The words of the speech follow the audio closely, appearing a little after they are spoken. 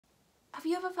Have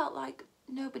you ever felt like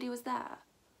nobody was there?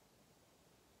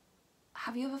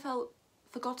 Have you ever felt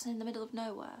forgotten in the middle of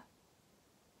nowhere?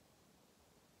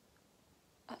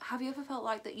 Have you ever felt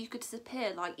like that you could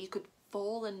disappear, like you could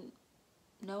fall and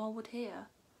no one would hear?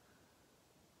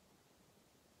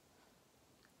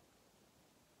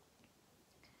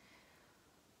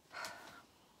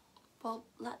 Well,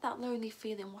 let that lonely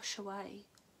feeling wash away.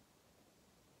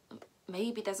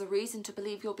 Maybe there's a reason to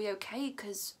believe you'll be okay,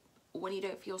 because when you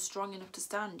don't feel strong enough to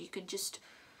stand, you can just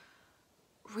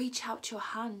reach out your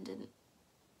hand and...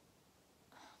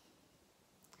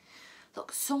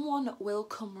 Look, someone will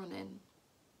come running.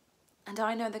 And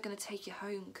I know they're going to take you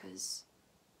home, because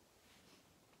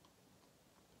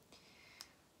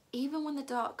even when the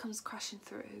dark comes crashing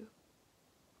through,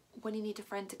 when you need a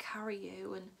friend to carry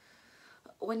you, and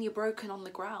when you're broken on the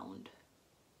ground,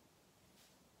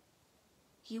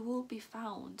 you will be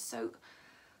found. So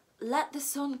let the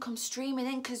sun come streaming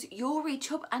in, because you'll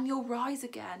reach up and you'll rise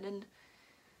again. And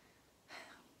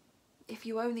if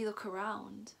you only look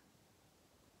around,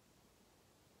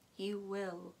 you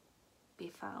will be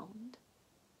found.